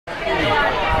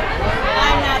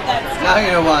Now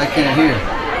you know why I can't hear.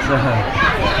 So.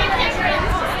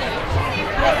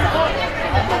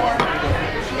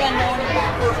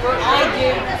 I do.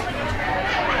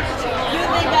 You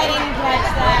think I didn't catch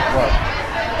that? What?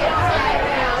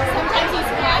 Sometimes he's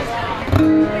surprised.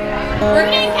 We're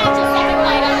gonna catch a second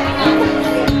light on the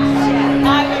I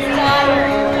was tired.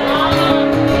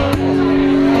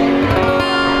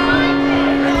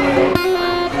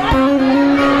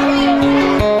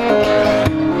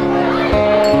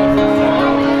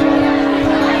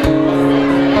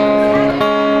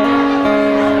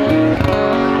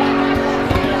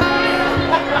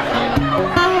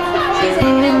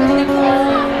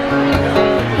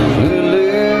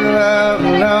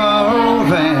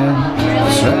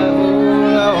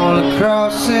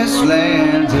 Across this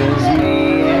land is me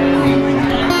and you.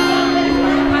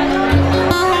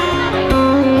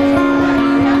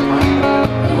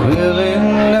 Willing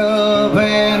love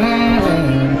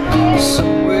and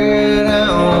somewhere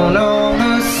down on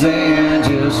the sand,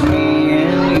 just me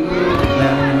and you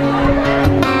now.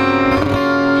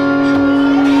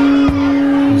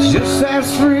 Just as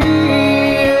free.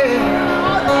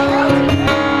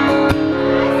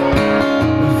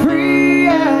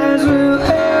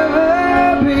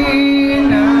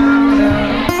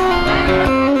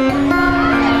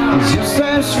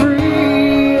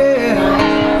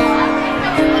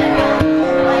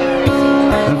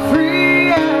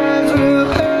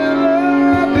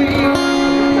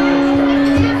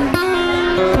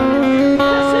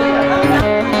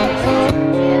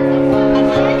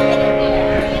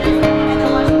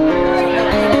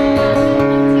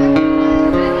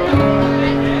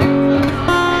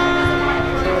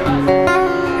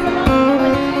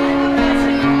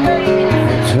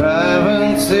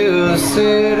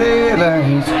 City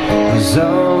lights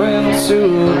soaring to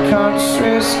a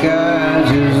country sky,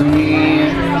 just me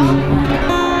and you.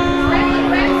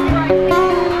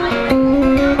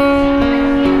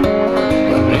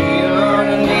 But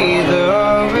underneath the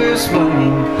harvest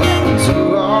moon, do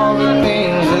all the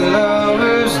things that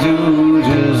lovers do,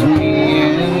 just me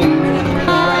and you.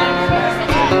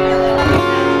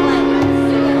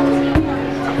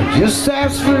 Just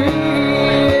as free.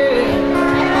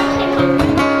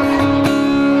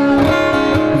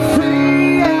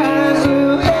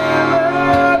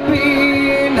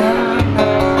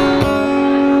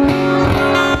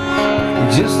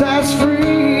 Just as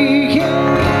free, yeah.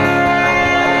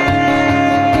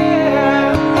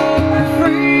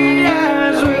 Free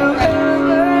as we'll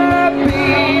ever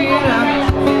be,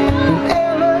 ever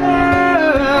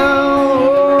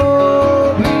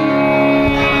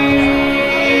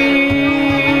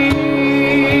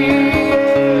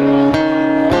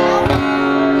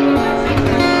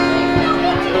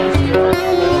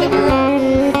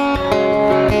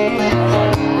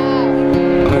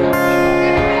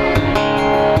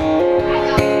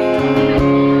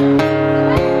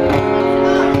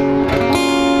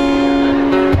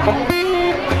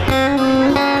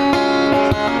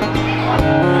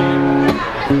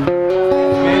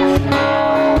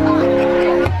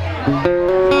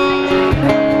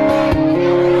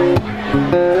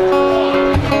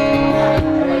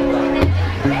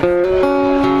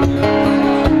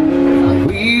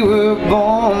We were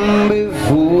born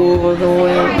before the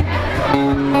wind,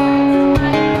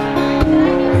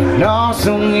 and all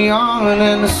so young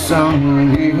and the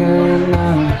sun began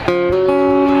now.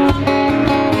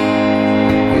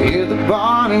 Hear the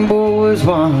burning boys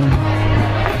one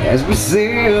as we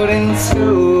sailed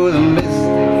into the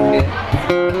mystic.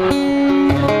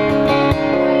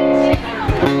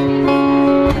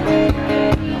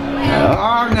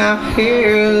 Oh, now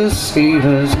hear the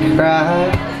sailors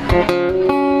cry,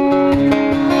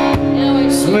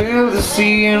 smell the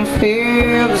sea and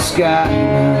feel the sky.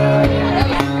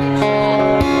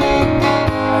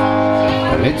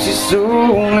 Let your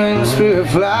soul and spirit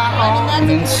fly on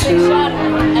into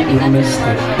the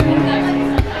mystic.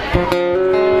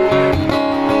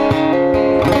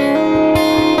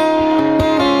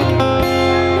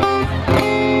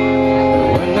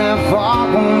 When that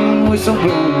foghorn whistle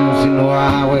blows, you know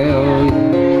I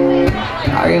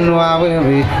will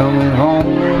be coming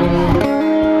home.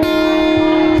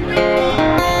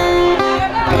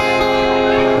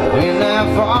 When that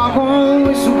foghorn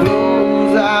whistle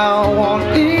blows, I want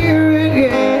to hear it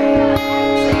again.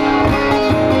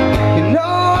 You know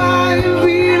how you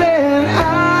feeling, I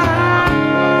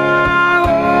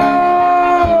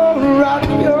will rock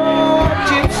your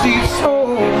gypsy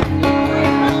soul,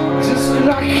 just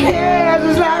like hair,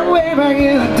 just like way back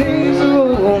in the days of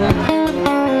old.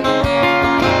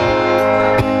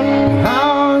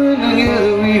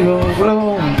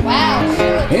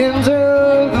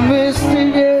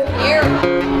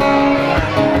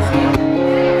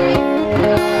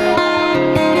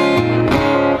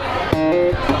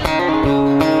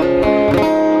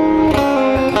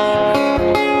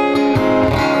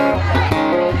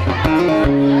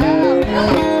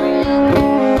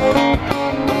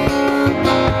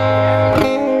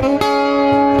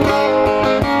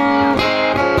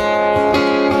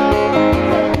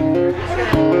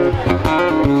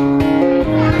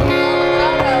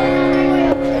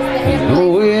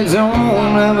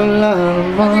 don't have a lot of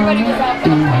money. Everybody was out for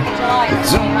the 4th of July.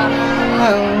 Don't have a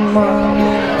lot of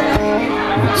money.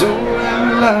 Don't have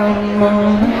a lot of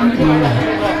money.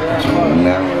 Don't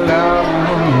have a lot of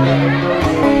money.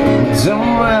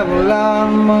 Don't have a lot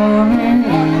of money.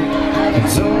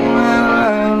 Don't have a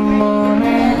lot of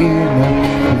money.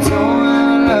 Don't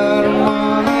have a lot of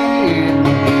money.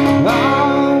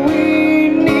 All we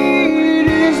need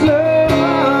is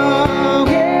love.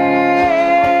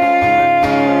 Yeah.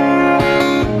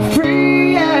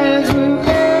 Free as we'll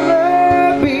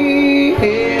ever be.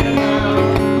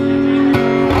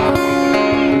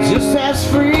 Just as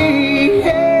free.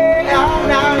 Yeah.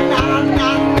 Nah, nah,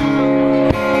 nah, nah.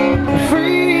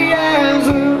 Free as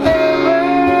we'll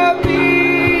ever be.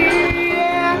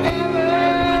 Yeah, ever.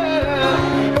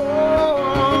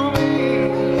 Oh,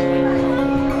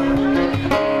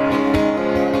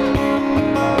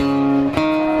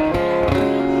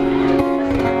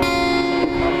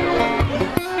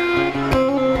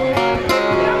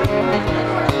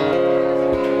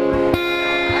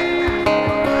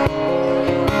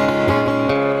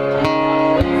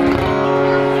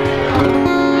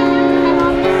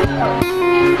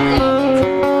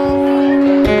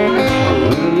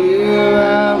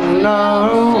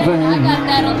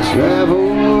 travel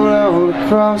all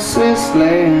across this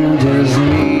land, just